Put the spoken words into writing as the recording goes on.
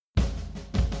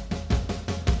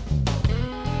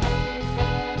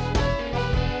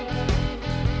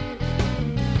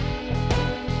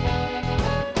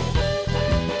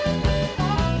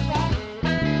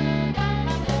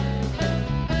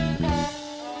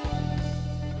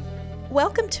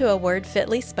Welcome to A Word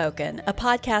Fitly Spoken, a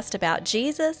podcast about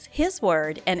Jesus, His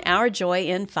Word, and our joy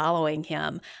in following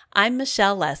Him. I'm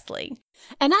Michelle Leslie.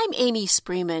 And I'm Amy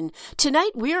Spreeman.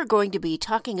 Tonight we are going to be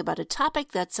talking about a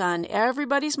topic that's on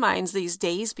everybody's minds these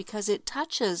days because it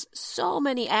touches so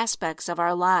many aspects of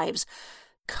our lives.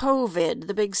 COVID,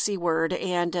 the big C word,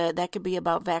 and that could be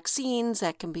about vaccines,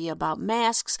 that can be about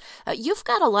masks. You've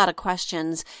got a lot of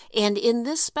questions, and in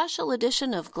this special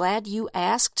edition of Glad You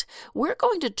Asked, we're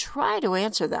going to try to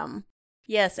answer them.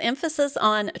 Yes, emphasis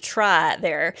on try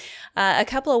there. A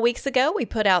couple of weeks ago, we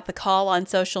put out the call on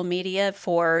social media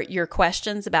for your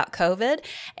questions about COVID.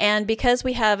 And because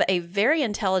we have a very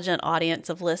intelligent audience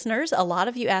of listeners, a lot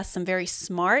of you asked some very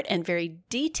smart and very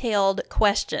detailed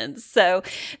questions. So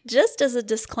just as a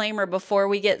disclaimer before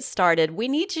we get started, we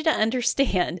need you to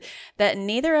understand that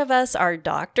neither of us are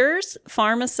doctors,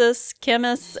 pharmacists,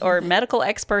 chemists, or medical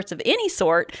experts of any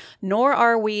sort, nor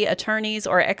are we attorneys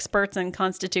or experts in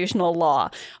constitutional law.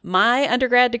 My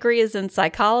undergrad degree is in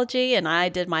psychology, and I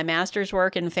did my master's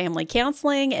work in family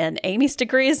counseling, and Amy's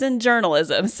degree is in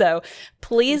journalism. So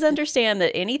please understand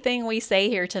that anything we say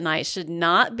here tonight should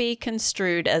not be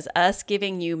construed as us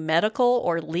giving you medical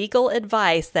or legal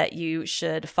advice that you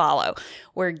should follow.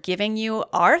 We're giving you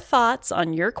our thoughts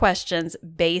on your questions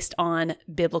based on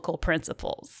biblical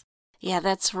principles. Yeah,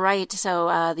 that's right.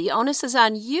 So the onus is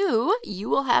on you. You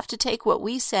will have to take what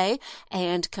we say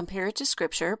and compare it to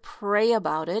Scripture, pray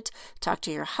about it, talk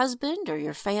to your husband or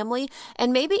your family,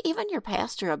 and maybe even your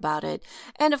pastor about it.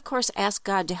 And of course, ask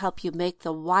God to help you make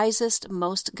the wisest,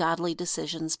 most godly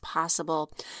decisions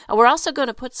possible. We're also going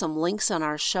to put some links on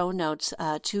our show notes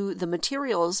to the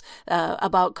materials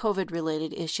about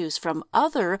COVID-related issues from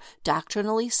other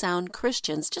doctrinally sound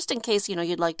Christians, just in case,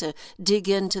 you'd like to dig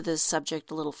into this subject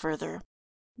a little further.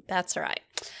 That's right.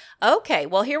 Okay,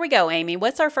 well, here we go, Amy.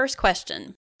 What's our first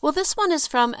question? Well, this one is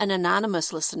from an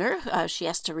anonymous listener. She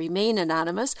has to remain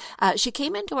anonymous. She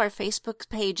came into our Facebook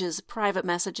page's private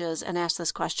messages and asked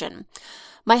this question.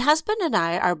 My husband and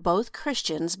I are both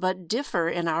Christians, but differ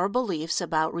in our beliefs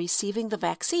about receiving the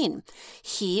vaccine.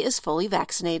 He is fully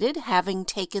vaccinated, having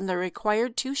taken the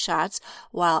required 2 shots,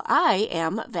 while I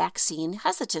am vaccine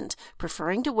hesitant,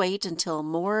 preferring to wait until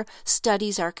more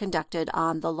studies are conducted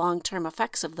on the long-term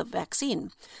effects of the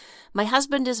vaccine. My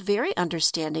husband is very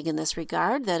understanding in this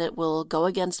regard, that it will go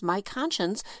against my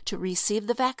conscience to receive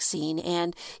the vaccine,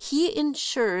 and he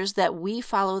ensures that we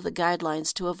follow the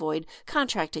guidelines to avoid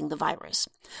contracting the virus.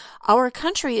 Our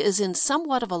country is in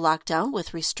somewhat of a lockdown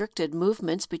with restricted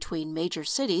movements between major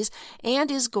cities and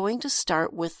is going to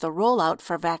start with the rollout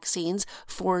for vaccines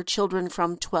for children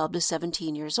from 12 to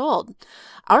 17 years old.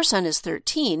 Our son is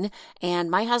 13,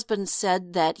 and my husband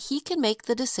said that he can make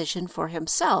the decision for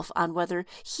himself on whether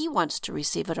he wants to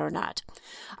receive it or not.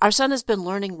 Our son has been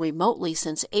learning remotely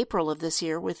since April of this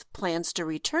year with plans to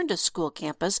return to school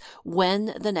campus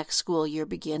when the next school year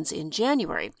begins in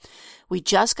January. We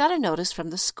just got a notice from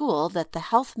the school that the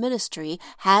health ministry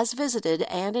has visited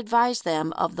and advised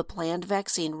them of the planned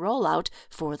vaccine rollout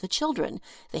for the children.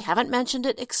 They haven't mentioned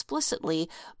it explicitly,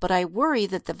 but I worry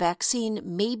that the vaccine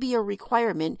may be a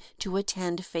requirement to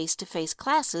attend face-to-face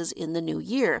classes in the new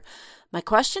year. My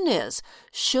question is,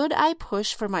 should I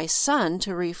push for my son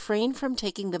to refrain from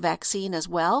taking the vaccine as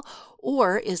well,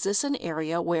 or is this an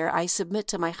area where I submit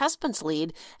to my husband's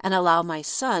lead and allow my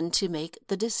son to make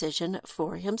the decision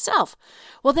for himself?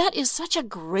 Well, that is such a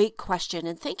great question,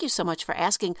 and thank you so much for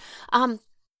asking.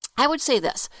 I would say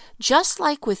this, just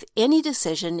like with any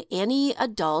decision any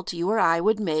adult, you or I,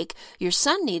 would make, your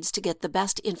son needs to get the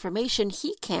best information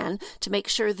he can to make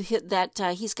sure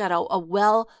that he's got a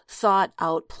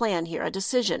well-thought-out plan here, a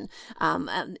decision.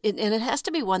 And it has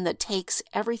to be one that takes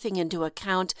everything into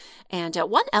account. And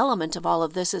one element of all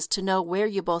of this is to know where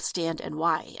you both stand and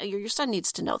why. Your son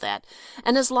needs to know that.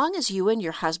 And as long as you and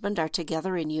your husband are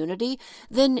together in unity,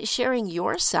 then sharing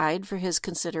your side for his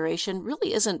consideration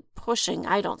really isn't pushing,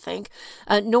 I don't think,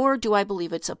 nor do I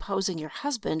believe it's opposing your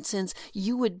husband, since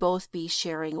you would both be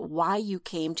sharing why you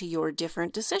came to your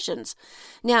different decisions.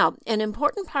 Now, an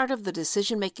important part of the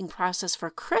decision-making process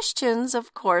for Christians,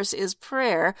 of course, is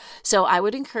prayer. So I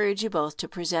would encourage you both to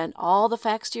present all the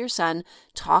facts to your son,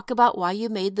 talk about why you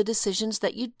made the decisions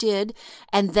that you did,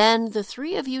 and then the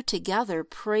 3 of you together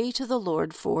pray to the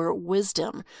Lord for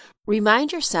wisdom.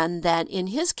 Remind your son that in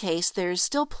his case, there's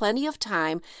still plenty of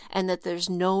time and that there's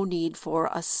no need for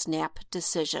a snap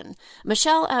decision.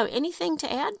 Michelle, anything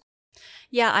to add?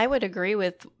 Yeah, I would agree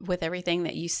with everything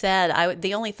that you said.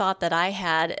 The only thought that I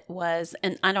had was,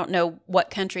 and I don't know what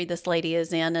country this lady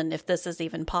is in and if this is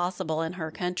even possible in her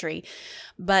country,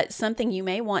 but something you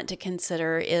may want to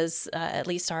consider is, at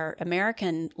least our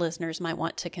American listeners might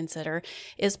want to consider,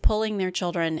 is pulling their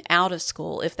children out of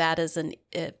school if that is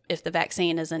if the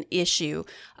vaccine is an issue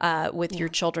with your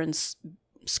children's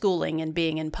schooling and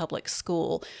being in public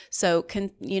school. So,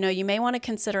 you may want to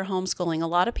consider homeschooling. A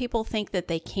lot of people think that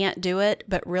they can't do it,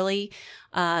 but really,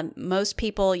 most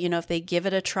people, if they give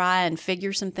it a try and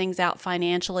figure some things out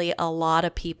financially, a lot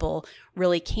of people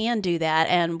really can do that.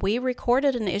 And we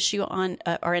recorded an issue on,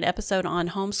 or an episode on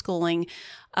homeschooling.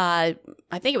 I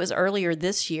think it was earlier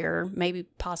this year, maybe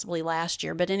possibly last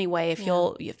year. But anyway, if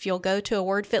you'll go to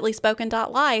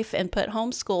awordfitlyspoken.life and put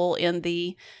homeschool in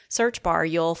the search bar,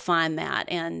 you'll find that,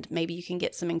 and maybe you can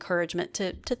get some encouragement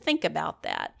to think about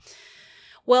that.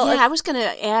 Well, I was going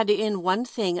to add in one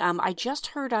thing. I just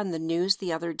heard on the news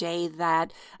the other day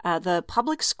that the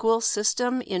public school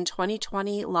system in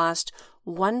 2020 lost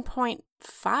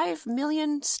 1.5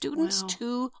 million students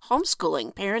to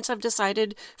homeschooling. Parents have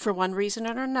decided for one reason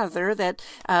or another that,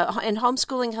 and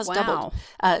homeschooling has doubled.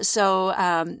 So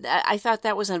I thought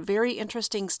that was a very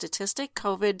interesting statistic.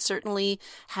 COVID certainly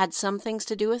had some things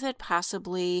to do with it,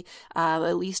 possibly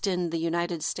at least in the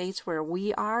United States where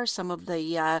we are. Some of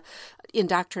the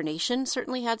indoctrination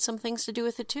certainly had some things to do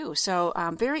with it too. So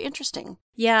very interesting.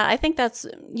 Yeah, I think that's,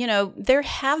 there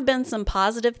have been some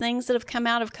positive things that have come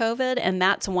out of COVID, and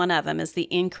that's one of them is the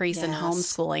increase in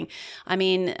homeschooling. I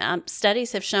mean,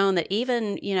 studies have shown that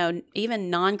even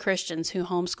non-Christians who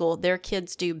homeschool, their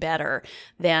kids do better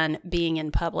than being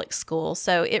in public school.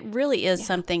 So it really is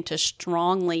something to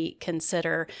strongly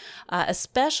consider,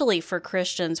 especially for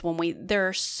Christians when there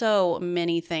are so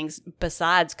many things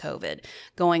besides COVID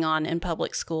going on in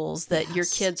public schools that your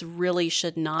kids really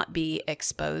should not be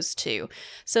exposed to.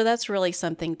 So that's really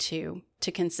something to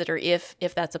consider if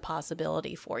that's a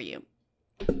possibility for you.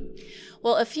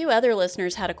 Well, a few other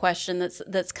listeners had a question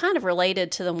that's kind of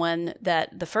related to the one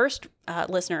that the first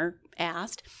listener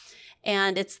asked,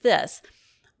 and it's this.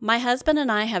 My husband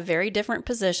and I have very different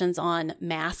positions on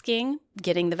masking,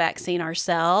 getting the vaccine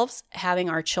ourselves, having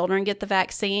our children get the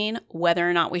vaccine, whether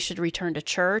or not we should return to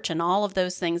church, and all of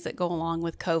those things that go along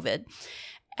with COVID.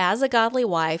 As a godly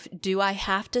wife, do I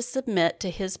have to submit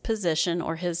to his position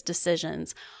or his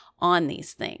decisions on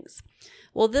these things?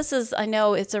 Well, I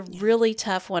know it's a really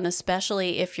tough one,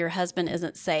 especially if your husband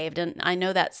isn't saved. And I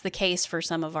know that's the case for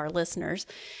some of our listeners.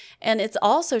 And it's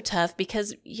also tough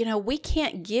because, we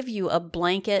can't give you a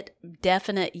blanket,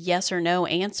 definite yes or no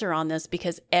answer on this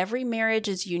because every marriage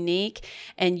is unique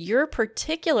and your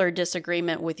particular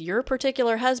disagreement with your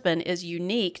particular husband is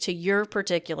unique to your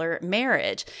particular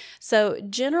marriage. So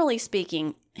generally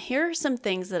speaking, here are some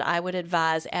things that I would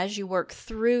advise as you work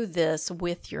through this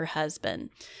with your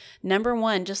husband. Number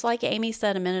one, just like Amy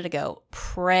said a minute ago,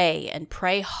 pray and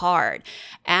pray hard.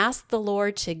 Ask the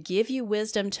Lord to give you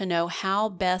wisdom to know how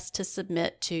best to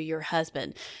submit to your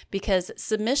husband, because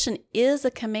submission is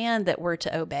a command that we're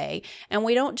to obey, and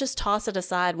we don't just toss it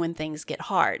aside when things get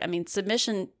hard. I mean,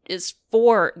 submission is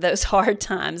for those hard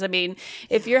times. I mean,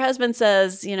 if your husband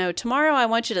says, tomorrow I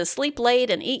want you to sleep late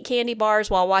and eat candy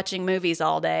bars while watching movies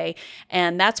all day,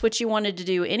 and that's what you wanted to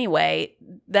do anyway,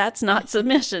 that's not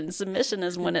submission. Submission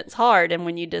is when it's hard and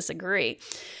when you disagree.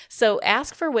 So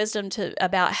ask for wisdom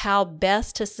about how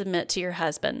best to submit to your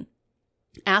husband.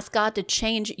 Ask God to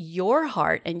change your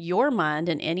heart and your mind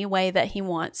in any way that He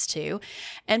wants to,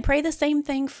 and pray the same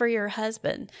thing for your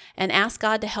husband, and ask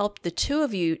God to help the two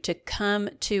of you to come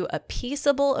to a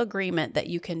peaceable agreement that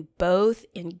you can both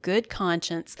in good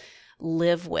conscience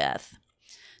live with.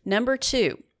 Number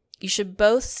two, you should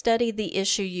both study the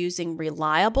issue using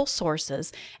reliable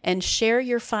sources and share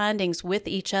your findings with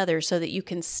each other so that you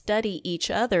can study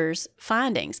each other's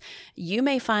findings. You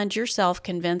may find yourself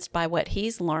convinced by what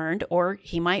he's learned, or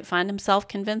he might find himself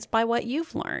convinced by what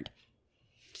you've learned.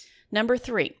 Number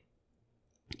three,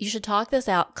 you should talk this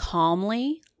out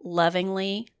calmly,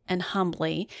 lovingly, and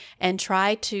humbly, and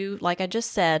try to, like I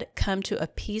just said, come to a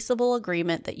peaceable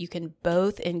agreement that you can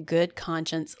both in good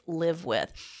conscience live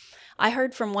with. I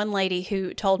heard from one lady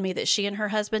who told me that she and her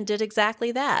husband did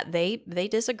exactly that. They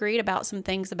disagreed about some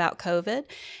things about COVID,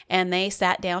 and they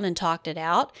sat down and talked it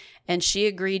out, and she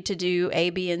agreed to do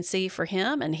A, B, and C for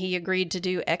him, and he agreed to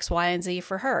do X, Y, and Z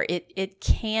for her. It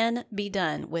can be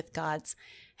done with God's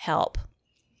help.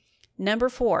 Number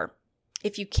four,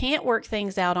 if you can't work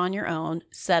things out on your own,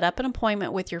 set up an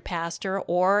appointment with your pastor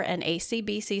or an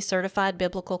ACBC certified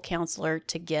biblical counselor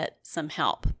to get some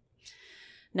help.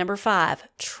 Number five,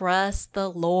 trust the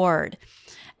Lord.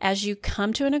 As you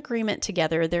come to an agreement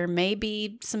together, there may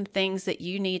be some things that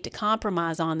you need to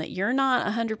compromise on that you're not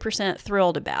 100%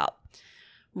 thrilled about.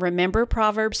 Remember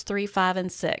Proverbs 3, 5,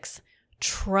 and 6.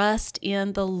 Trust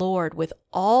in the Lord with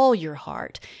all your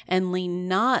heart and lean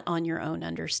not on your own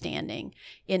understanding.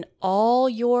 In all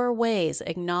your ways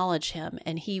acknowledge him,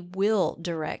 and he will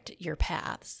direct your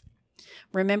paths.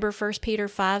 Remember 1 Peter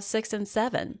 5, 6, and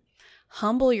 7.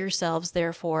 Humble yourselves,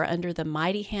 therefore, under the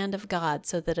mighty hand of God,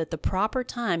 so that at the proper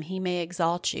time he may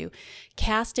exalt you,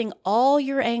 casting all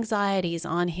your anxieties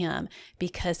on him,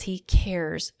 because he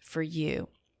cares for you.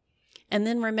 And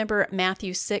then remember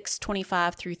Matthew 6,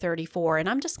 25 through 34. And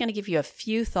I'm just going to give you a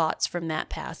few thoughts from that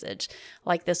passage,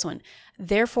 like this one.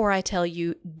 Therefore, I tell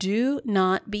you, do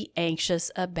not be anxious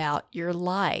about your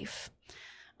life.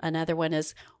 Another one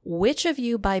is, which of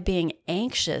you by being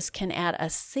anxious can add a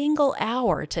single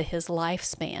hour to his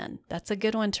lifespan? That's a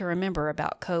good one to remember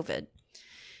about COVID.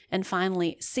 And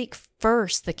finally, seek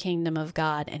first the kingdom of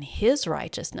God and his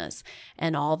righteousness,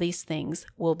 and all these things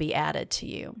will be added to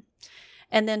you.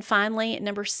 And then finally,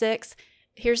 number 6,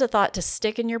 here's a thought to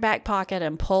stick in your back pocket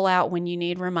and pull out when you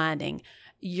need reminding.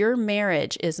 Your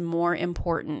marriage is more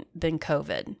important than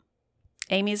COVID.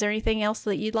 Amy, is there anything else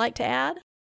that you'd like to add?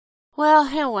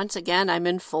 Well, once again, I'm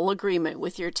in full agreement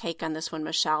with your take on this one,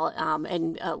 Michelle.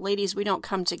 Ladies, we don't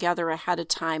come together ahead of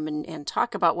time and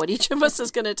talk about what each of us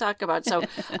is going to talk about. So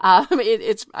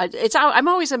I'm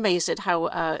always amazed at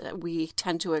how we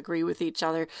tend to agree with each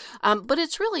other. But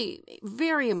it's really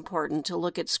very important to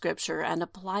look at Scripture and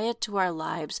apply it to our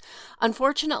lives.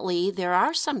 Unfortunately, there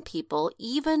are some people,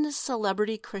 even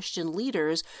celebrity Christian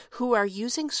leaders, who are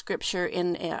using Scripture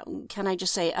in, can I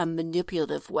just say, a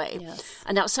manipulative way. Yes.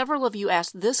 And now, several of you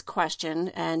asked this question,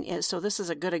 and so this is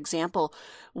a good example.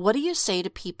 What do you say to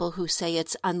people who say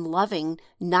it's unloving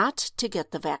not to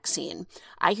get the vaccine?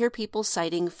 I hear people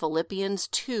citing Philippians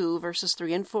 2, verses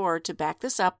 3 and 4 to back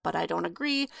this up, but I don't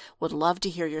agree. Would love to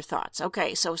hear your thoughts.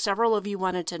 Okay, so several of you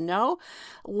wanted to know.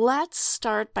 Let's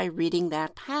start by reading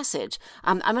that passage.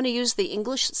 I'm going to use the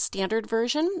English Standard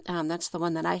Version. That's the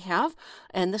one that I have.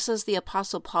 And this is the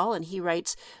Apostle Paul, and he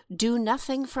writes, "Do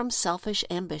nothing from selfish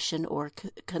ambition or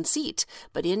conceit,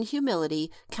 but in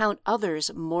humility count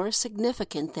others more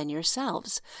significant than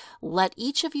yourselves. Let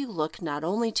each of you look not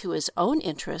only to his own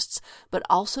interests, but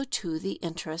also to the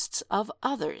interests of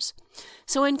others."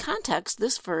 So in context,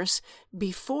 this verse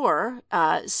before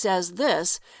says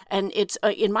this, and it's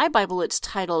in my Bible, it's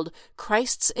titled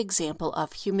Christ's Example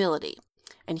of Humility.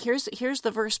 And here's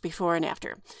the verse before and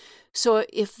after. "So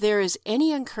if there is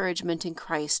any encouragement in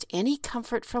Christ, any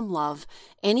comfort from love,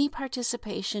 any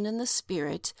participation in the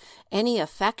Spirit, any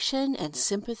affection and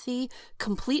sympathy,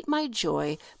 complete my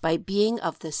joy by being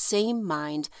of the same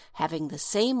mind, having the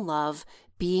same love,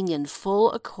 being in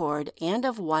full accord and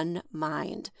of one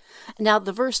mind." Now,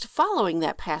 the verse following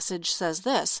that passage says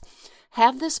this,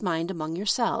 "Have this mind among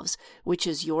yourselves, which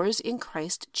is yours in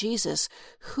Christ Jesus,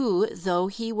 who, though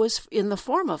he was in the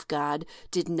form of God,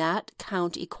 did not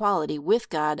count equality with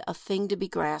God a thing to be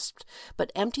grasped,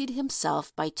 but emptied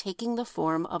himself by taking the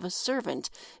form of a servant,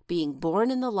 being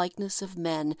born in the likeness of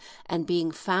men, and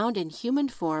being found in human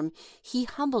form, he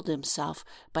humbled himself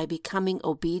by becoming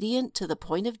obedient to the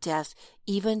point of death,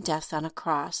 even death on a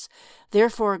cross.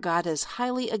 Therefore God has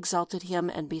highly exalted him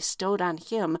and bestowed on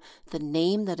him the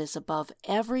name that is above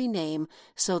every name,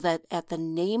 so that at the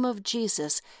name of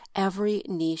Jesus every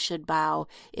knee should bow,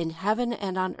 in heaven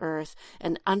and on earth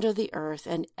and under the earth,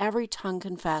 and every tongue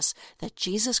confess that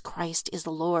Jesus Christ is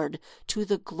the Lord, to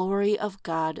the glory of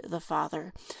God the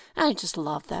Father." I just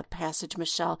love that passage,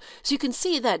 Michelle. So you can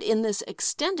see that in this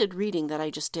extended reading that I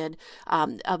just did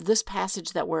of this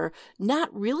passage, that we're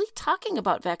not really talking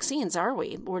about vaccines, are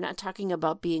we? We're not talking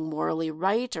about being morally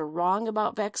right or wrong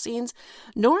about vaccines,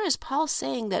 nor is Paul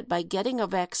saying that by getting a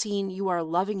vaccine you are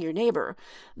loving your neighbor.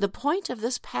 The point of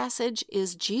this passage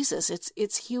is Jesus.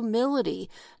 It's humility,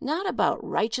 not about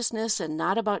righteousness and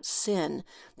not about sin.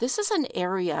 This is an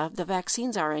area, the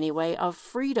vaccines are anyway, of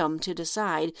freedom to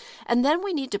decide, and then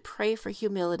we need to pray for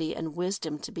humility and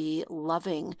wisdom to be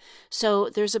loving. So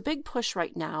there's a big push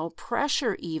right now,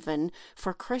 pressure even,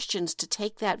 for Christians to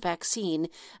take that vaccine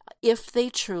if they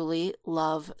truly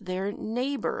love their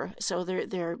neighbor. So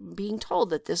they're being told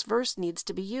that this verse needs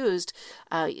to be used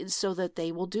so that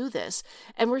they will do this.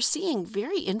 And we're seeing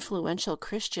very influential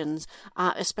Christians,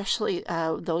 especially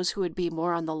those who would be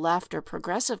more on the left or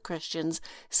progressive Christians,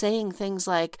 saying things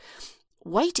like,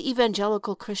 white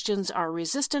evangelical Christians are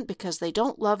resistant because they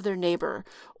don't love their neighbor,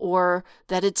 or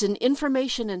that it's an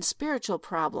information and spiritual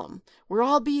problem. We're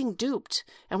all being duped,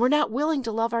 and we're not willing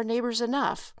to love our neighbors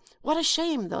enough. What a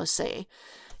shame, they'll say.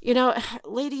 You know,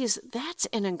 ladies, that's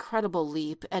an incredible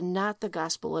leap and not the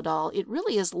gospel at all. It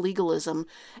really is legalism.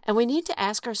 And we need to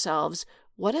ask ourselves,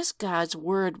 what does God's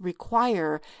word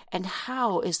require and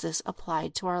how is this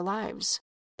applied to our lives?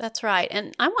 That's right.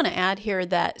 And I want to add here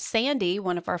that Sandy,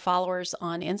 one of our followers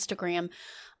on Instagram,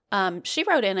 she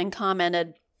wrote in and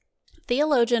commented,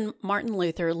 theologian Martin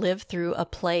Luther lived through a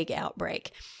plague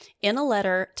outbreak. In a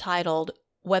letter titled,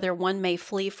 Whether One May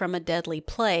Flee from a Deadly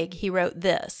Plague, he wrote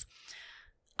this: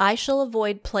 I shall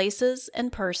avoid places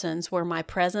and persons where my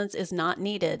presence is not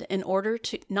needed in order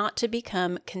not to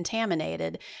become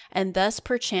contaminated and thus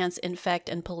perchance infect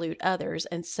and pollute others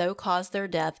and so cause their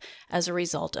death as a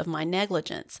result of my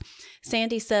negligence.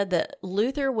 Sandy said that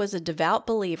Luther was a devout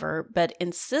believer but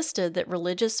insisted that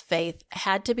religious faith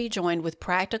had to be joined with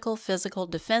practical physical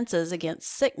defenses against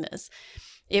sickness.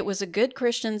 It was a good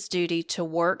Christian's duty to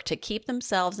work to keep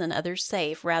themselves and others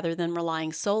safe rather than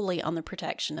relying solely on the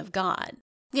protection of God.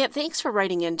 Yeah, thanks for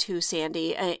writing in too,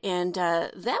 Sandy. And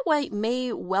that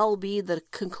may well be the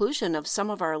conclusion of some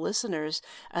of our listeners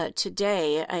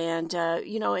today. And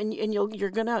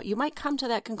you might come to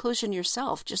that conclusion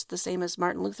yourself, just the same as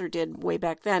Martin Luther did way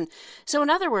back then. So in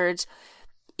other words,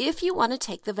 if you want to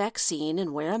take the vaccine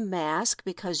and wear a mask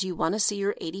because you want to see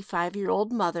your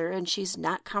 85-year-old mother and she's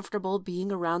not comfortable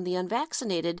being around the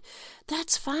unvaccinated,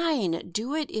 that's fine.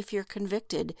 Do it if you're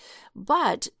convicted.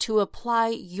 But to apply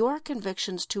your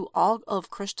convictions to all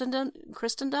of Christendom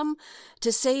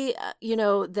to say,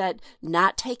 that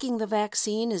not taking the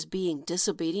vaccine is being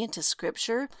disobedient to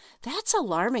Scripture, that's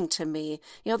alarming to me.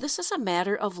 This is a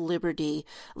matter of liberty.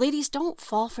 Ladies, don't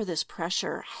fall for this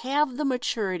pressure. Have the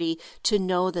maturity to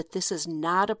know that this is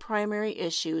not a primary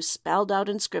issue spelled out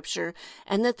in Scripture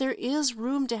and that there is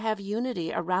room to have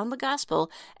unity around the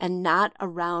gospel and not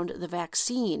around the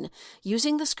vaccine.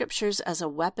 Using the Scriptures as a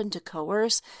weapon to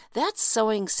coerce, that's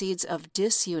sowing seeds of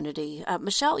disunity.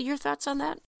 Michelle, your thoughts on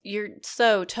that? You're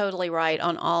so totally right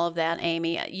on all of that,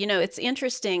 Amy. It's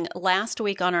interesting. Last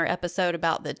week on our episode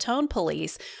about the tone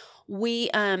police, we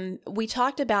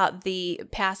talked about the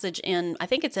passage in, I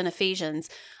think it's in Ephesians,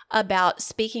 about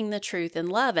speaking the truth in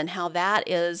love and how that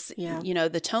is,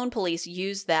 the tone police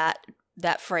use that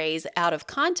phrase out of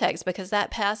context because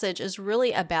that passage is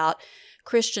really about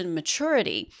Christian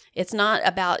maturity. It's not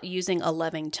about using a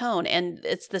loving tone. And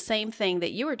it's the same thing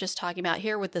that you were just talking about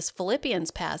here with this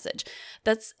Philippians passage.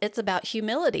 It's about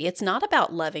humility. It's not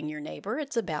about loving your neighbor.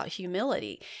 It's about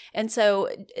humility. And so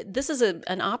this is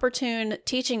an opportune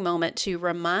teaching moment to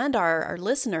remind our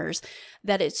listeners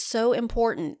that it's so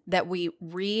important that we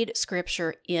read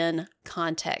Scripture in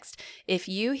context. If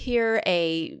you hear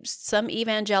some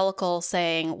evangelical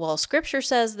saying, well, Scripture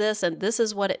says this and this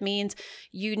is what it means,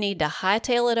 you need to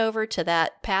hightail it over to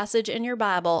that passage in your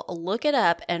Bible, look it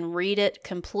up, and read it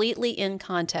completely in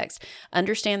context.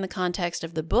 Understand the context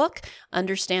of the book,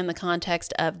 understand the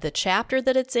context of the chapter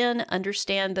that it's in,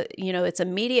 understand its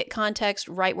immediate context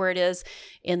right where it is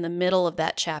in the middle of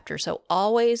that chapter. So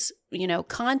always,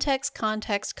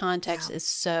 context is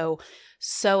so,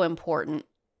 so important.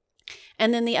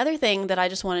 And then the other thing that I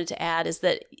just wanted to add is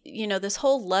that, this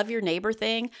whole love your neighbor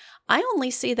thing, I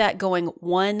only see that going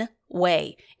one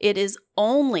way. It is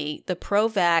only the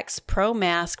pro-vax,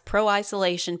 pro-mask,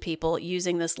 pro-isolation people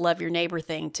using this love your neighbor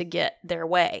thing to get their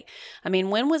way. I mean,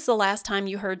 when was the last time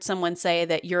you heard someone say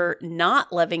that you're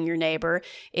not loving your neighbor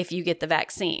if you get the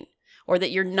vaccine? Or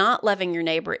that you're not loving your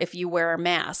neighbor if you wear a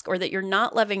mask, or that you're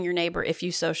not loving your neighbor if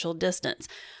you social distance?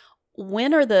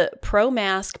 When are the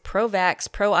pro-mask, pro-vax,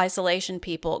 pro-isolation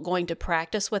people going to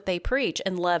practice what they preach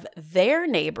and love their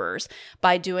neighbors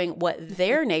by doing what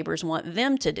their neighbors want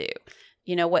them to do?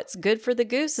 What's good for the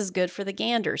goose is good for the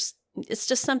ganders. It's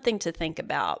just something to think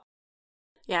about.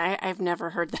 Yeah, I've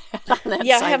never heard that on that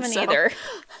yeah, side, I haven't either.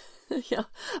 Yeah.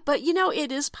 But,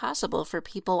 it is possible for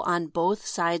people on both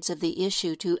sides of the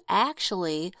issue to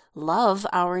actually love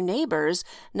our neighbors,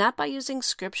 not by using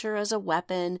Scripture as a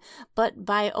weapon, but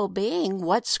by obeying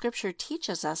what Scripture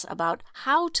teaches us about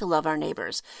how to love our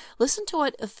neighbors. Listen to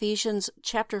what Ephesians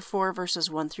chapter 4, verses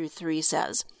 1 through 3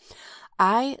 says.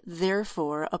 I,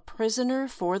 therefore, a prisoner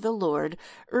for the Lord,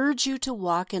 urge you to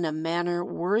walk in a manner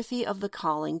worthy of the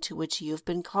calling to which you have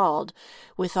been called,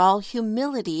 with all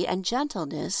humility and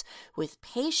gentleness, with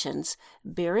patience,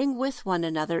 bearing with one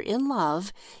another in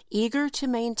love, eager to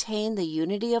maintain the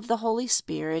unity of the Holy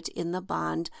Spirit in the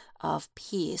bond of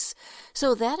peace.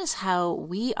 So that is how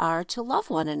we are to love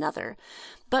one another.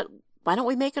 But why don't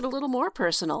we make it a little more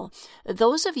personal?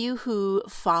 Those of you who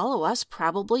follow us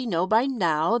probably know by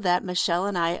now that Michelle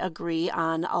and I agree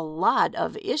on a lot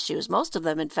of issues, most of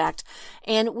them, in fact.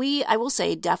 And we, I will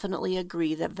say, definitely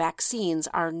agree that vaccines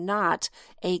are not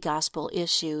a gospel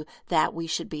issue that we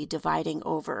should be dividing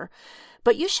over.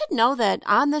 But you should know that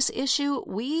on this issue,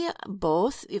 we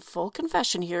both, full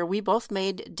confession here, we both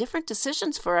made different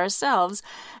decisions for ourselves.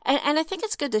 And I think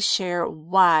it's good to share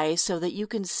why so that you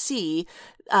can see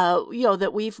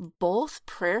that we've both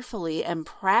prayerfully and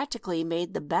practically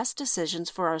made the best decisions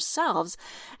for ourselves.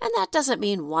 And that doesn't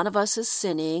mean one of us is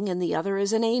sinning and the other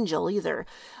is an angel either.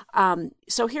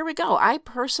 So here we go. I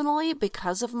personally,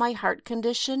 because of my heart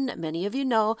condition, many of you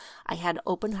know, I had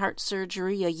open heart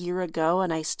surgery a year ago,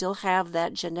 and I still have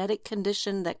that genetic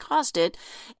condition that caused it.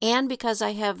 And because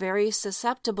I have very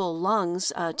susceptible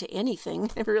lungs to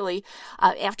anything, really,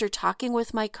 after talking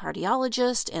with my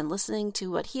cardiologist and listening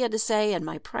to what he had to say and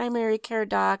my primary care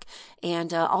doc,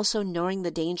 and also knowing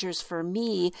the dangers for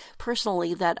me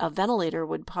personally that a ventilator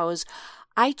would pose,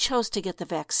 I chose to get the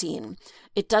vaccine.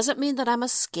 It doesn't mean that I'm a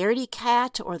scaredy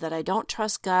cat or that I don't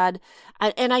trust God.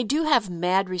 And I do have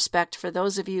mad respect for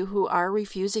those of you who are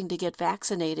refusing to get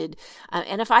vaccinated.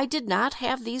 And if I did not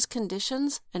have these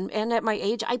conditions and at my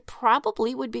age, I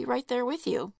probably would be right there with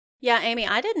you. Yeah, Amy,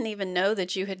 I didn't even know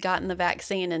that you had gotten the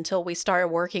vaccine until we started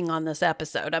working on this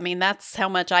episode. I mean, that's how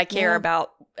much I care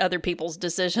about other people's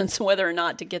decisions whether or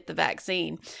not to get the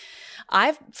vaccine.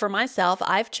 For myself,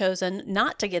 I've chosen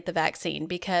not to get the vaccine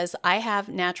because I have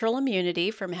natural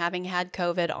immunity from having had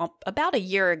COVID about a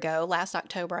year ago, last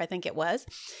October, I think it was.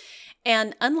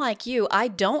 And unlike you, I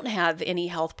don't have any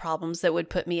health problems that would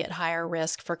put me at higher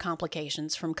risk for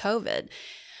complications from COVID.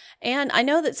 And I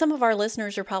know that some of our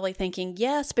listeners are probably thinking,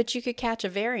 yes, but you could catch a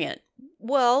variant.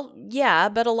 Well, yeah,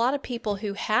 but a lot of people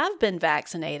who have been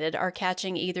vaccinated are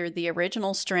catching either the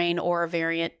original strain or a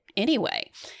variant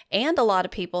anyway. And a lot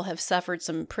of people have suffered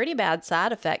some pretty bad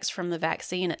side effects from the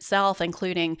vaccine itself,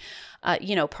 including,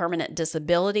 permanent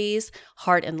disabilities,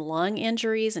 heart and lung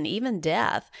injuries, and even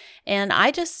death. And I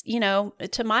just,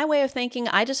 to my way of thinking,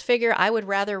 I just figure I would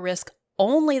rather risk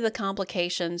only the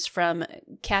complications from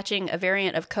catching a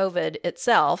variant of COVID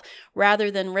itself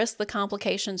rather than risk the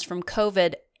complications from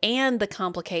COVID and the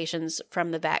complications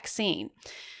from the vaccine.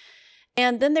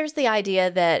 And then there's the idea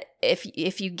that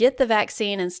if you get the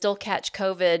vaccine and still catch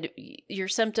COVID, your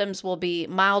symptoms will be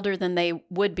milder than they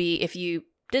would be if you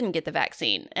didn't get the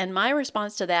vaccine. And my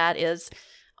response to that is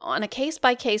on a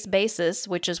case-by-case basis,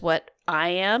 which is what I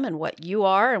am and what you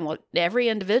are and what every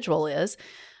individual is.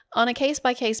 On a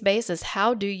case-by-case basis,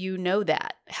 how do you know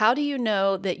that? How do you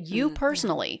know that you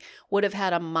personally would have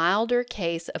had a milder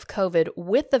case of COVID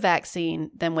with the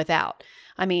vaccine than without?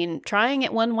 I mean, trying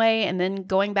it one way and then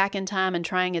going back in time and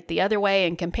trying it the other way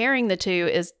and comparing the two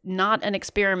is not an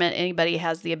experiment anybody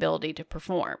has the ability to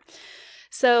perform.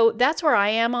 So that's where I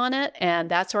am on it,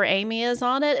 and that's where Amy is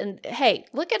on it. And hey,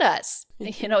 look at us.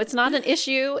 It's not an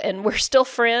issue, and we're still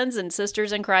friends and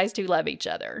sisters in Christ who love each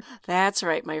other. That's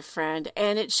right, my friend.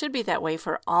 And it should be that way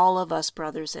for all of us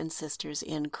brothers and sisters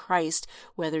in Christ,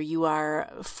 whether you are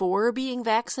for being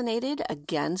vaccinated,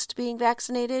 against being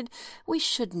vaccinated. We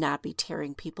should not be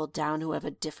tearing people down who have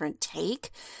a different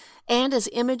take. And as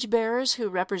image bearers who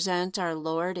represent our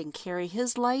Lord and carry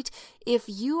His light, if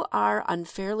you are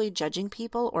unfairly judging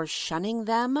people or shunning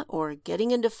them or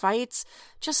getting into fights,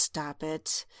 just stop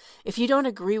it. If you don't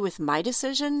agree with my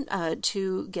decision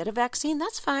to get a vaccine,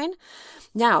 that's fine.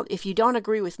 Now, if you don't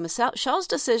agree with Michelle's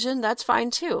decision, that's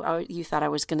fine too. Oh, you thought I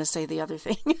was going to say the other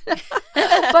thing.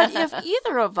 But if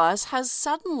either of us has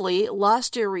suddenly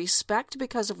lost your respect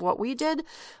because of what we did,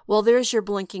 well, there's your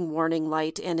blinking warning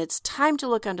light, and it's time to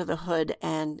look under the hood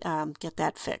and get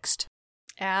that fixed.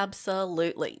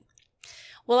 Absolutely.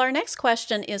 Well, our next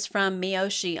question is from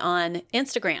Miyoshi on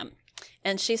Instagram,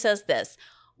 and she says this: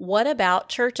 what about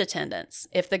church attendance?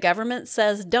 If the government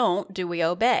says don't, do we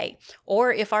obey?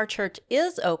 Or if our church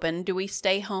is open, do we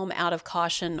stay home out of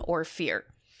caution or fear?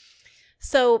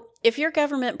 So if your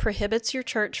government prohibits your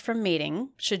church from meeting,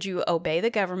 should you obey the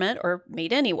government or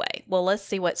meet anyway? Well, let's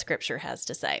see what Scripture has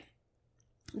to say.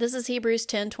 This is Hebrews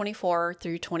 10:24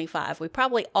 through 25. We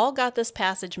probably all got this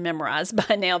passage memorized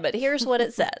by now, but here's what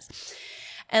it says.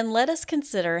 And let us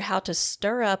consider how to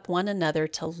stir up one another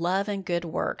to love and good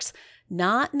works,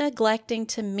 not neglecting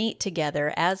to meet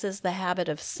together, as is the habit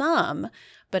of some,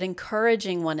 but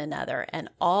encouraging one another, and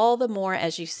all the more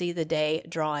as you see the day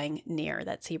drawing near.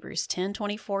 That's Hebrews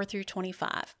 10:24 through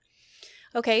 25.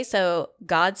 Okay, so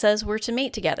God says we're to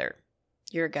meet together.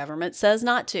 Your government says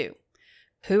not to.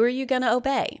 Who are you going to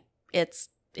obey? It's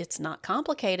it's not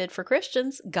complicated for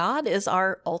Christians. God is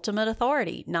our ultimate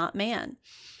authority, not man.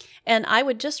 And I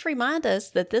would just remind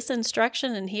us that this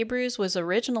instruction in Hebrews was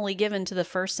originally given to the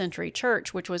first century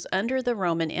church, which was under the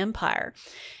Roman Empire.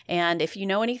 And if you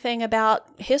know anything about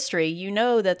history, you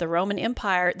know that the Roman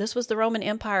Empire, this was the Roman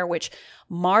Empire which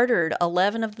martyred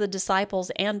 11 of the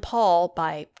disciples and Paul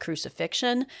by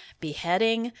crucifixion,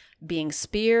 beheading, being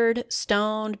speared,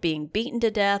 stoned, being beaten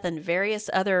to death, and various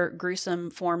other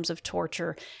gruesome forms of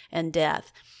torture and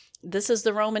death. This is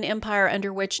the Roman Empire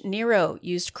under which Nero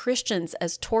used Christians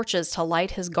as torches to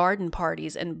light his garden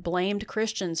parties and blamed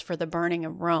Christians for the burning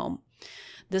of Rome.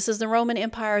 This is the Roman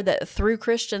Empire that threw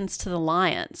Christians to the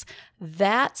lions.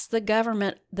 That's the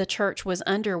government the church was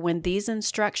under when these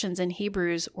instructions in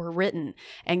Hebrews were written.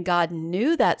 And God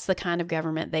knew that's the kind of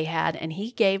government they had, and He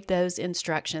gave those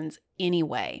instructions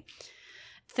anyway.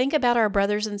 Think about our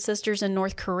brothers and sisters in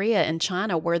North Korea and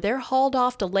China, where they're hauled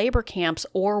off to labor camps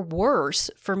or worse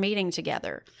for meeting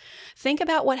together. Think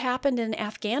about what happened in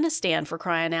Afghanistan, for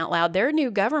crying out loud. Their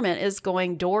new government is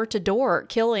going door to door,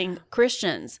 killing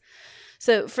Christians.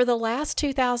 So for the last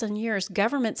 2,000 years,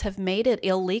 governments have made it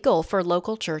illegal for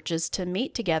local churches to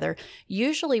meet together,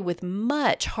 usually with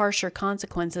much harsher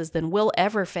consequences than we'll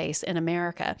ever face in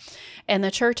America. And the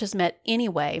church has met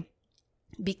anyway,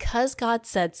 because God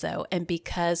said so and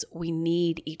because we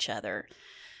need each other.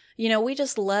 You know, we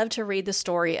just love to read the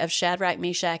story of Shadrach,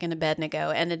 Meshach, and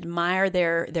Abednego and admire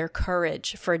their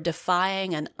courage for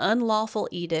defying an unlawful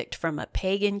edict from a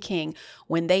pagan king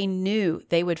when they knew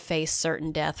they would face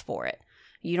certain death for it.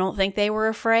 You don't think they were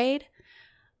afraid?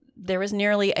 There was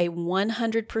nearly a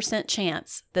 100%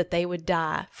 chance that they would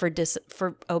die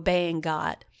for obeying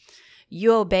God.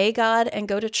 You obey God and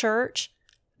go to church,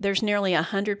 there's nearly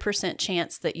 100%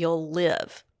 chance that you'll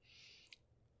live.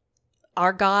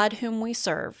 Our God, whom we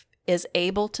serve, is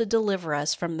able to deliver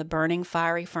us from the burning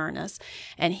fiery furnace,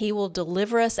 and He will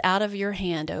deliver us out of your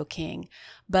hand, O King.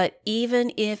 But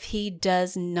even if He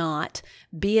does not,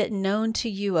 be it known to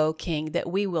you, O King,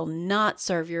 that we will not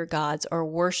serve your gods or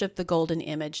worship the golden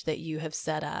image that you have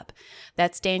set up.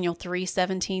 That's Daniel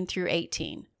 3:17 through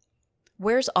 18.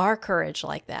 Where's our courage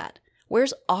like that?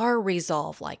 Where's our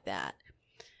resolve like that?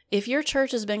 If your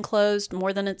church has been closed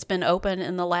more than it's been open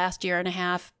in the last year and a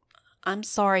half, I'm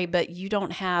sorry, but you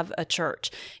don't have a church.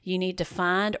 You need to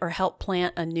find or help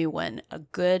plant a new one, a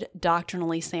good,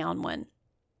 doctrinally sound one.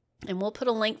 And we'll put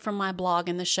a link from my blog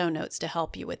in the show notes to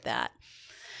help you with that.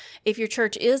 If your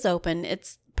church is open,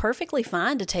 it's perfectly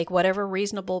fine to take whatever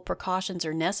reasonable precautions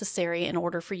are necessary in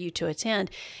order for you to attend,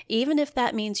 even if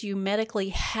that means you medically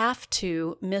have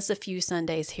to miss a few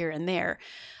Sundays here and there.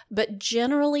 But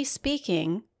generally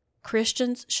speaking,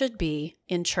 Christians should be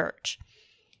in church.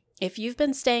 If you've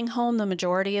been staying home the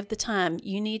majority of the time,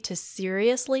 you need to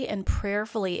seriously and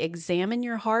prayerfully examine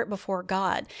your heart before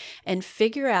God and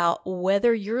figure out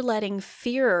whether you're letting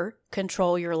fear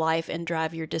control your life and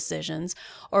drive your decisions,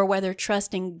 or whether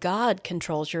trusting God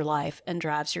controls your life and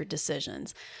drives your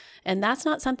decisions. And that's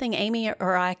not something Amy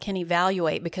or I can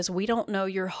evaluate because we don't know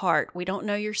your heart. We don't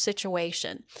know your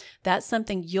situation. That's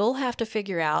something you'll have to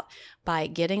figure out by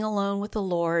getting alone with the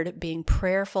Lord, being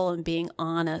prayerful, and being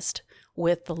honest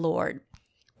with the Lord.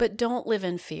 But don't live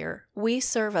in fear. We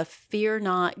serve a fear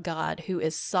not God who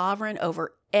is sovereign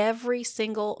over every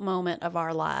single moment of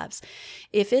our lives.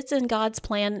 If it's in God's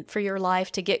plan for your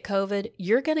life to get COVID,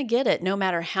 you're going to get it no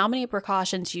matter how many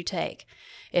precautions you take.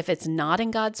 If it's not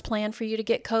in God's plan for you to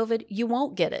get COVID, you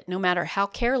won't get it no matter how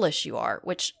careless you are,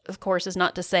 which of course is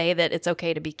not to say that it's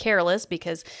okay to be careless,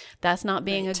 because that's not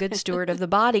being a good steward of the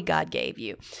body God gave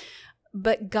you.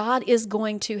 But God is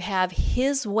going to have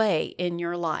His way in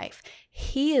your life.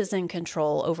 He is in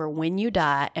control over when you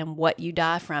die and what you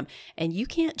die from, and you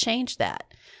can't change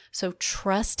that. So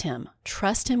trust Him.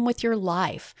 Trust Him with your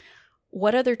life.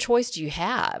 What other choice do you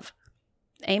have?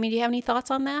 Amy, do you have any thoughts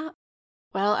on that?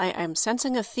 Well, I'm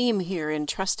sensing a theme here in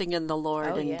trusting in the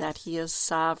Lord and yes. that He is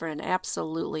sovereign.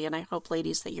 Absolutely. And I hope,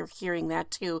 ladies, that you're hearing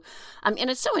that too. And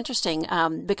it's so interesting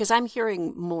because I'm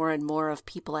hearing more and more of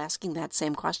people asking that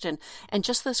same question. And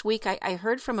just this week, I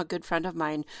heard from a good friend of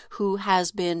mine who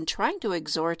has been trying to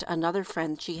exhort another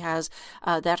friend she has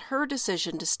that her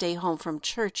decision to stay home from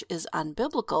church is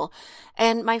unbiblical.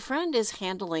 And my friend is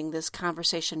handling this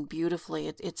conversation beautifully.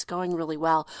 It's going really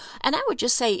well. And I would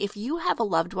just say, if you have a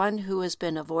loved one who is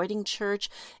been avoiding church,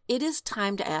 it is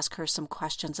time to ask her some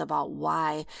questions about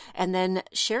why, and then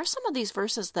share some of these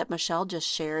verses that Michelle just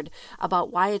shared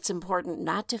about why it's important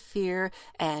not to fear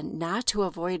and not to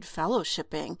avoid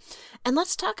fellowshipping. And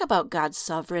let's talk about God's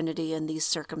sovereignty in these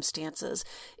circumstances.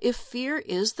 If fear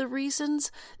is the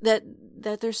reasons that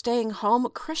they're staying home,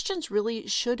 Christians really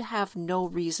should have no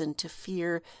reason to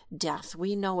fear death.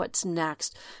 We know what's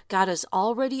next. God has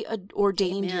already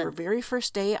ordained Amen. your very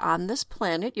first day on this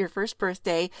planet, your first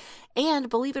birthday, and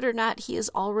believe it or not, He has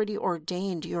already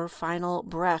ordained your final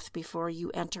breath before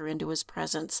you enter into His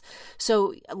presence.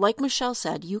 So, like Michelle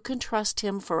said, you can trust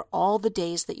Him for all the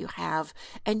days that you have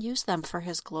and use them for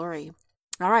His glory.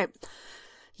 All right.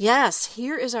 Yes,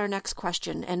 here is our next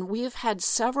question, and we have had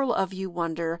several of you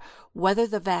wonder whether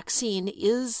the vaccine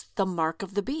is the mark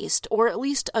of the beast, or at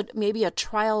least maybe a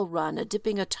trial run, a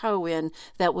dipping a toe in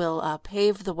that will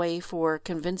pave the way for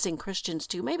convincing Christians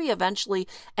to maybe eventually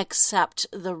accept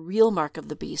the real mark of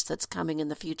the beast that's coming in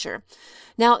the future.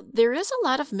 Now, there is a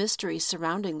lot of mystery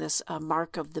surrounding this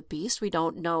mark of the beast. We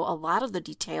don't know a lot of the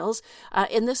details,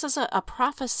 and this is a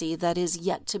prophecy that is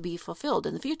yet to be fulfilled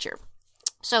in the future.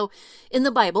 So in the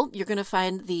Bible, you're going to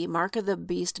find the mark of the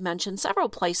beast mentioned several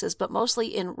places, but mostly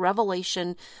in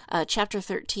Revelation chapter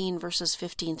 13, verses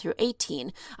 15 through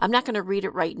 18. I'm not going to read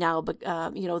it right now, but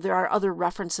there are other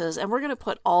references, and we're going to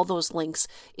put all those links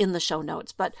in the show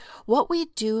notes. But what we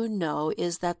do know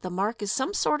is that the mark is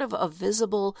some sort of a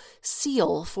visible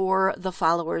seal for the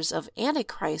followers of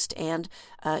Antichrist and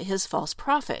his false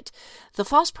prophet. The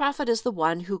false prophet is the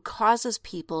one who causes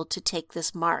people to take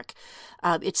this mark.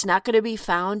 It's not going to be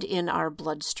found in our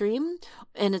bloodstream,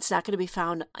 and it's not going to be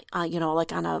found,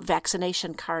 like on a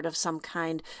vaccination card of some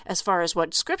kind, as far as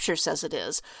what Scripture says it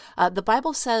is. The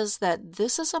Bible says that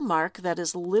this is a mark that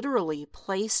is literally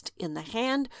placed in the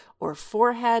hand or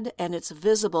forehead, and it's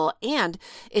visible, and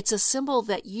it's a symbol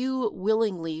that you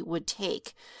willingly would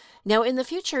take. Now, in the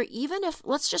future, even if,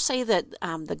 let's just say that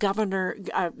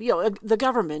the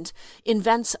government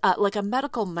invents like a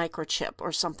medical microchip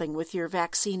or something with your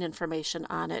vaccine information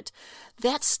on it,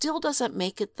 that still doesn't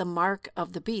make it the mark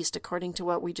of the beast, according to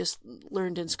what we just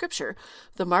learned in Scripture.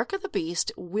 The mark of the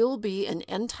beast will be an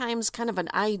end times kind of an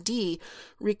ID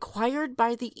required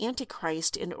by the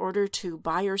Antichrist in order to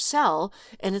buy or sell,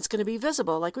 and it's going to be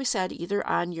visible, like we said, either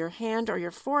on your hand or your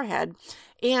forehead,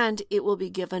 and it will be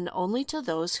given only to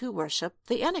those who worship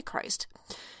the Antichrist.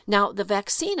 Now, the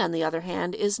vaccine, on the other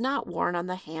hand, is not worn on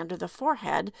the hand or the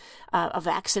forehead. A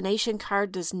vaccination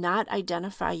card does not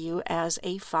identify you as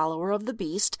a follower of the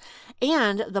beast,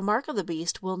 and the mark of the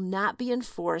beast will not be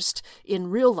enforced in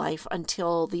real life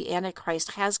until the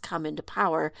Antichrist has come into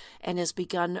power and has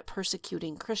begun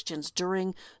persecuting Christians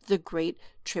during the Great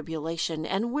Tribulation,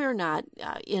 and we're not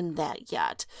in that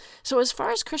yet. So as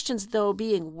far as Christians, though,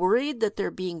 being worried that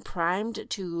they're being primed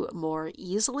to more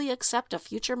easily accept a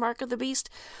future mark of the beast,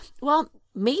 well,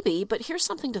 maybe, but here's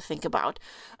something to think about.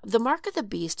 The mark of the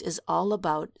beast is all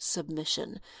about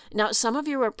submission. Now, some of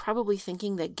you are probably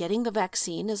thinking that getting the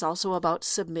vaccine is also about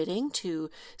submitting to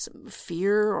some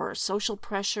fear or social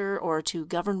pressure or to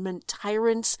government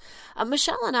tyrants.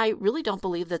 Michelle and I really don't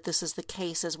believe that this is the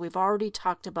case, as we've already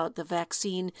talked about the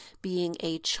vaccine being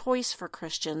a choice for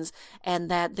Christians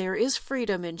and that there is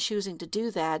freedom in choosing to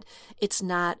do that. It's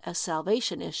not a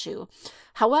salvation issue.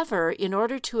 However, in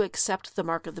order to accept the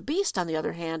mark of the beast, on the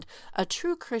other hand, a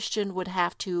true Christian would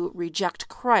have to reject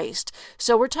Christ.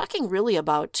 So we're talking really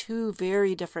about two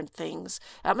very different things.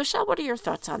 Michelle, what are your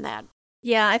thoughts on that?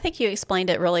 Yeah, I think you explained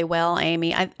it really well,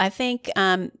 Amy. I think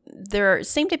there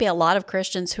seem to be a lot of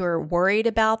Christians who are worried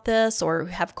about this or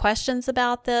have questions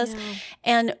about this. Yeah.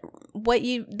 And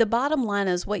the bottom line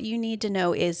is, what you need to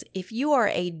know is, if you are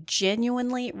a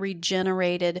genuinely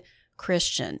regenerated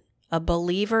Christian, a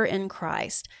believer in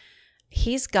Christ,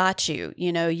 He's got you.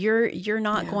 You're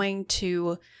not going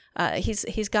to.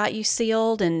 He's got you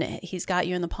sealed, and He's got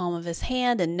you in the palm of His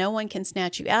hand, and no one can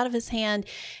snatch you out of His hand.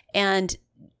 And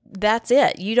that's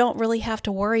it. You don't really have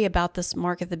to worry about this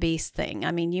mark of the beast thing.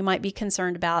 I mean, you might be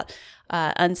concerned about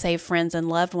unsaved friends and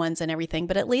loved ones and everything,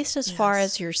 but at least as far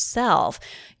as yourself,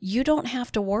 you don't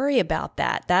have to worry about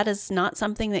that. That is not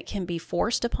something that can be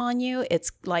forced upon you.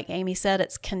 It's like Amy said,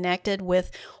 it's connected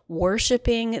with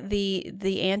worshiping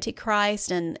the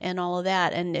Antichrist and all of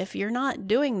that. And if you're not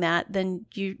doing that, then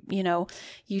you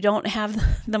don't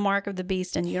have the mark of the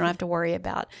beast, and you don't have to worry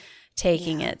about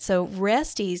taking it. So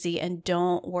rest easy and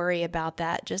don't worry about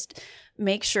that. Just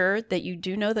make sure that you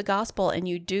do know the gospel and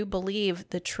you do believe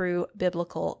the true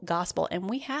biblical gospel. And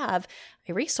we have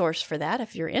a resource for that.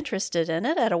 If you're interested in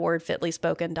it at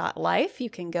awordfitlyspoken.life, you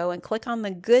can go and click on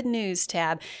the Good News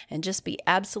tab and just be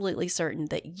absolutely certain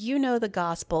that you know the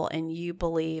gospel and you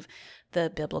believe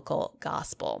the biblical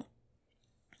gospel.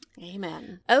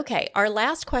 Amen. Okay, our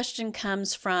last question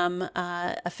comes from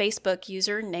a Facebook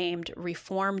user named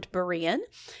Reformed Berean,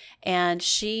 and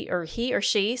he or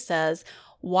she says,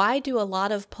 why do a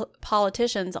lot of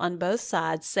politicians on both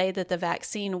sides say that the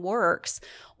vaccine works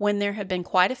when there have been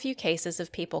quite a few cases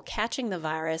of people catching the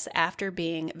virus after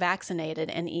being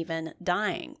vaccinated and even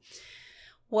dying?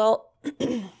 Well,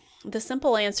 the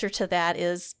simple answer to that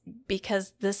is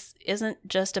because this isn't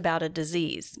just about a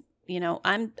disease. You know,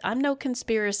 I'm no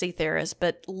conspiracy theorist,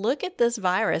 but look at this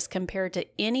virus compared to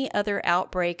any other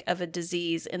outbreak of a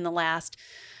disease in the last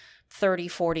 30,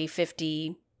 40,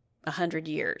 50, 100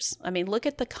 years. I mean, look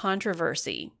at the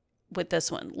controversy with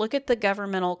this one. Look at the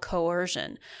governmental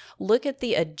coercion. Look at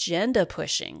the agenda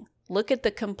pushing. Look at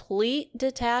the complete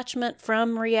detachment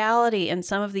from reality and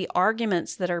some of the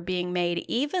arguments that are being made,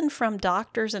 even from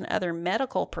doctors and other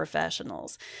medical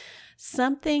professionals.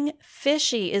 Something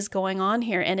fishy is going on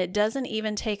here, and it doesn't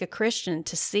even take a Christian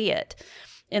to see it.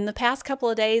 In the past couple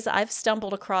of days, I've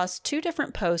stumbled across 2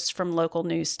 different posts from local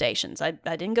news stations. I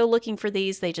didn't go looking for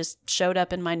these. They just showed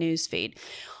up in my news feed.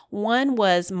 One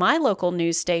was my local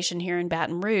news station here in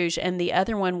Baton Rouge, and the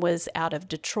other one was out of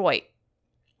Detroit.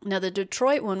 Now, the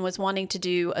Detroit one was wanting to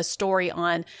do a story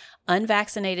on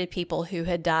unvaccinated people who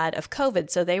had died of COVID.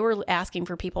 So they were asking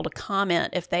for people to comment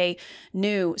if they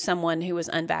knew someone who was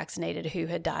unvaccinated who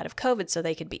had died of COVID so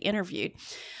they could be interviewed.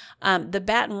 The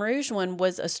Baton Rouge one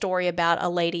was a story about a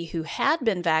lady who had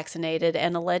been vaccinated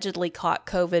and allegedly caught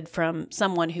COVID from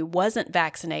someone who wasn't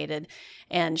vaccinated,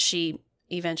 and she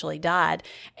eventually died.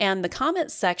 And the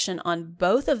comments section on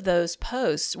both of those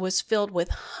posts was filled with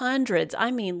hundreds,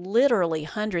 I mean literally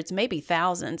hundreds, maybe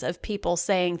thousands of people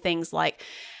saying things like,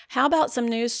 how about some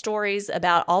news stories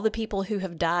about all the people who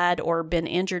have died or been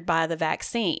injured by the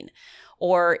vaccine?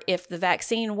 Or if the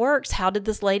vaccine works, how did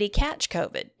this lady catch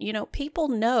COVID? You know, people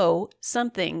know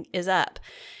something is up.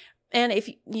 And if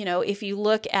you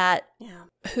look at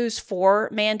who's for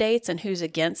mandates and who's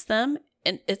against them,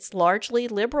 and it's largely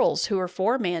liberals who are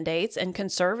for mandates and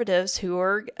conservatives who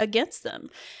are against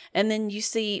them. And then you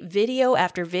see video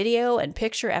after video and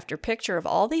picture after picture of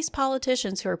all these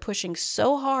politicians who are pushing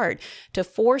so hard to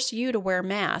force you to wear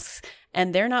masks,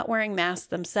 and they're not wearing masks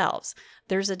themselves.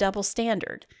 There's a double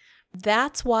standard.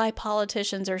 That's why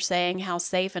politicians are saying how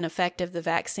safe and effective the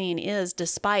vaccine is,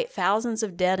 despite thousands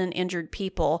of dead and injured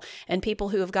people and people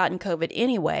who have gotten COVID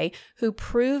anyway, who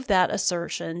prove that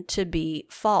assertion to be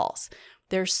false.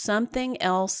 There's something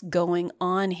else going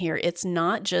on here. It's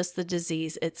not just the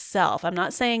disease itself. I'm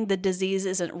not saying the disease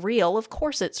isn't real. Of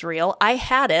course it's real. I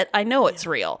had it. I know it's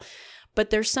real. But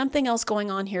there's something else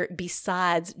going on here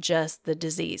besides just the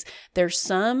disease. There's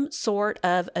some sort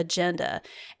of agenda,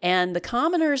 and the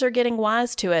commoners are getting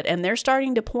wise to it, and they're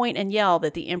starting to point and yell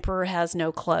that the emperor has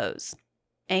no clothes.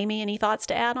 Amy, any thoughts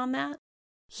to add on that?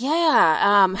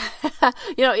 Yeah,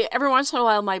 every once in a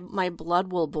while my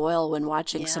blood will boil when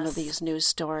watching some of these news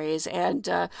stories. And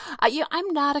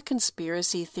I'm not a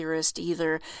conspiracy theorist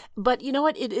either, but you know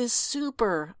what? It is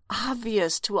super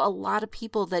obvious to a lot of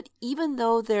people that even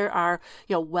though there are,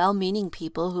 well-meaning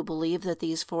people who believe that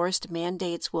these forced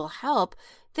mandates will help,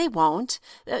 they won't.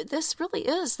 This really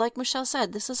is, like Michelle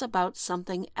said, this is about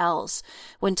something else.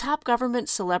 When top government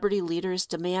celebrity leaders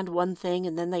demand one thing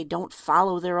and then they don't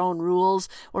follow their own rules,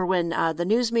 or when the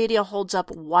news media holds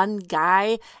up one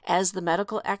guy as the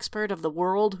medical expert of the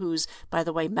world whose, by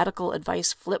the way, medical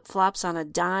advice flip-flops on a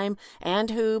dime,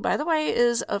 and who, by the way,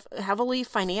 is heavily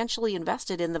financially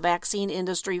invested in the vaccine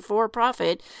industry for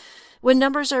profit, when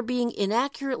numbers are being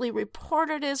inaccurately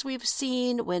reported, as we've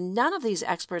seen, when none of these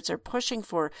experts are pushing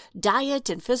for diet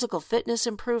and physical fitness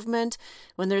improvement,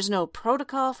 when there's no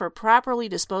protocol for properly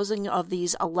disposing of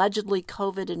these allegedly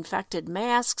COVID-infected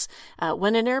masks,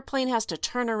 when an airplane has to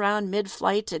turn around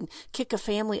mid-flight and kick a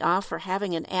family off for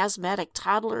having an asthmatic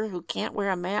toddler who can't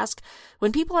wear a mask,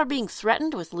 when people are being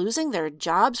threatened with losing their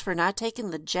jobs for not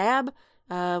taking the jab.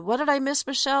 What did I miss,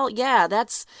 Michelle? Yeah,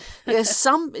 that's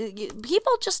some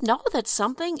people just know that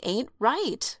something ain't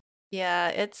right. Yeah,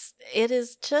 it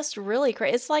is just really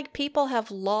crazy. It's like people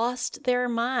have lost their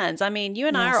minds. I mean, you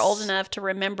and I are old enough to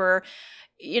remember,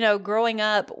 growing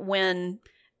up when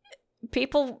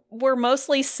people were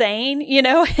mostly sane,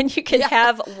 and you could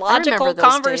have logical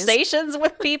conversations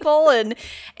with people,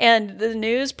 and the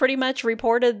news pretty much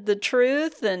reported the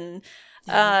truth, and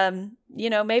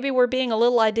Maybe we're being a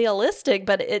little idealistic,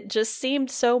 but it just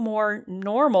seemed so more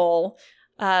normal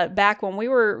back when we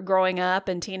were growing up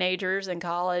and teenagers and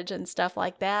college and stuff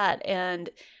like that. And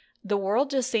the world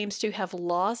just seems to have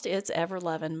lost its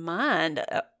ever-loving mind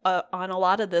on a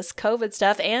lot of this COVID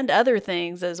stuff and other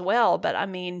things as well. But I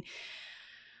mean,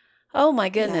 oh my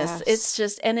goodness, Yes. it's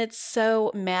just, and it's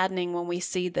so maddening when we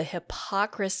see the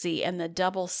hypocrisy and the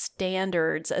double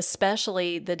standards,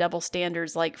 especially the double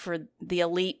standards like for the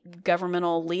elite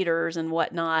governmental leaders and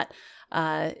whatnot,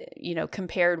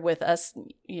 compared with us,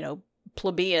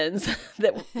 plebeians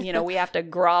that, we have to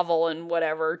grovel and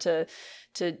whatever to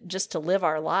just to live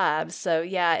our lives. So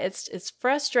yeah, it's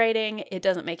frustrating. It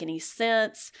doesn't make any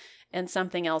sense. And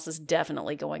something else is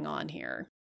definitely going on here.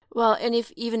 Well, and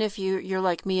even if you're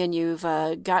like me and you've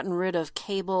gotten rid of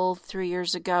cable 3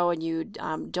 years ago and you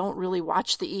don't really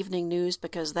watch the evening news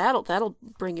because that'll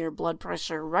bring your blood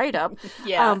pressure right up.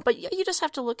 Yeah. But you just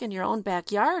have to look in your own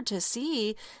backyard to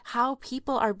see how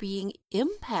people are being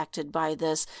impacted by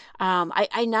this.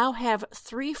 I now have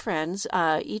 3 friends,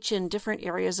 each in different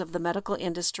areas of the medical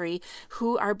industry,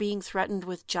 who are being threatened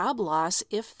with job loss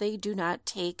if they do not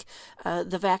take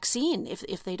the vaccine,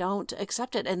 if they don't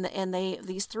accept it, and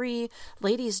these 3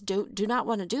 ladies do not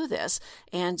want to do this.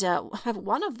 And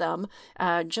one of them,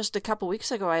 just a couple weeks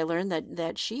ago, I learned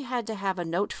that she had to have a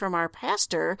note from our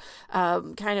pastor,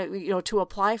 to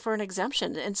apply for an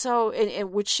exemption, and so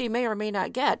which she may or may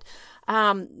not get.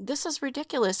 This is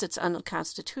ridiculous. It's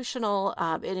unconstitutional,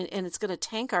 and it's going to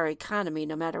tank our economy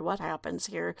no matter what happens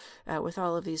here with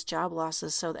all of these job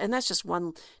losses. So, and that's just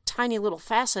one tiny little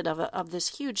facet of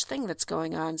this huge thing that's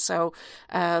going on. So,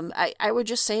 I would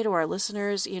just say to our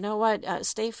listeners, you know what?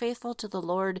 Stay faithful to the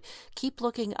Lord. Keep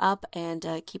looking up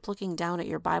and keep looking down at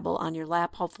your Bible on your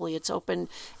lap. Hopefully, it's open,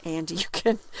 and you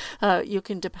can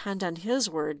depend on His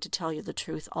word to tell you the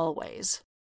truth always.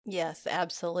 Yes,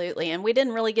 absolutely. And we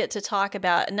didn't really get to talk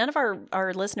about, none of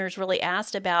our listeners really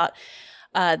asked about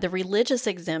the religious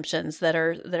exemptions that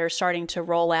are starting to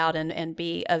roll out and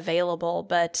be available.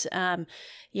 But,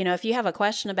 if you have a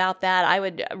question about that, I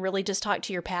would really just talk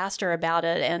to your pastor about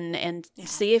it and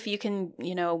see if you can,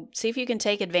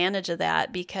 take advantage of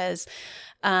that, because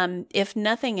if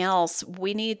nothing else,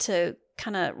 we need to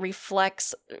kind of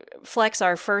flex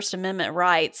our First Amendment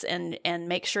rights and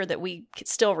make sure that we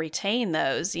still retain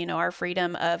those, our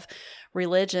freedom of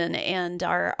religion and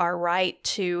our right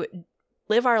to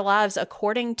live our lives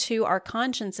according to our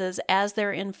consciences as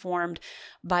they're informed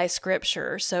by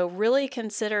Scripture. So really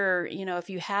consider, if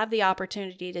you have the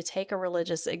opportunity to take a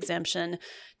religious exemption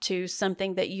to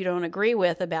something that you don't agree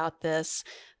with about this,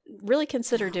 really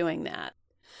consider doing that.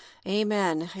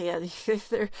 Amen. Yeah,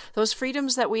 those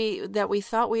freedoms that we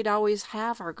thought we'd always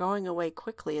have are going away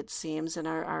quickly, it seems, and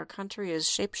our country is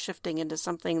shape-shifting into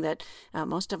something that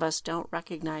most of us don't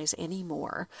recognize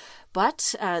anymore.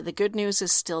 But the good news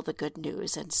is still the good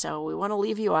news, and so we want to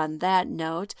leave you on that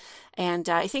note. And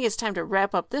I think it's time to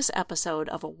wrap up this episode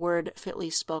of A Word Fitly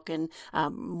Spoken.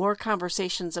 More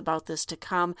conversations about this to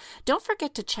come. Don't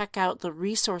forget to check out the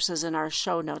resources in our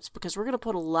show notes, because we're going to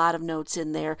put a lot of notes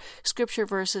in there, scripture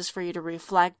verses for you to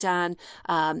reflect on,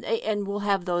 and we'll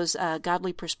have those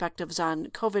godly perspectives on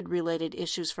COVID-related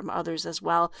issues from others as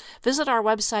well. Visit our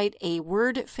website,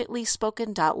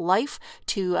 awordfitlyspoken.life,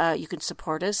 you can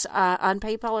support us on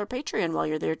PayPal or Patreon while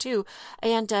you're there too.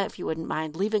 And if you wouldn't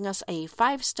mind leaving us a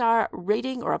 5-star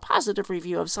rating or a positive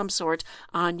review of some sort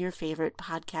on your favorite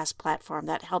podcast platform,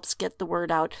 that helps get the word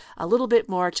out a little bit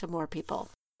more to more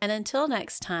people. And until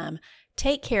next time,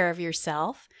 take care of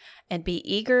yourself and be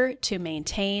eager to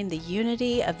maintain the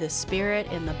unity of the Spirit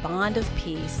in the bond of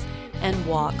peace and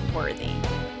walk worthy.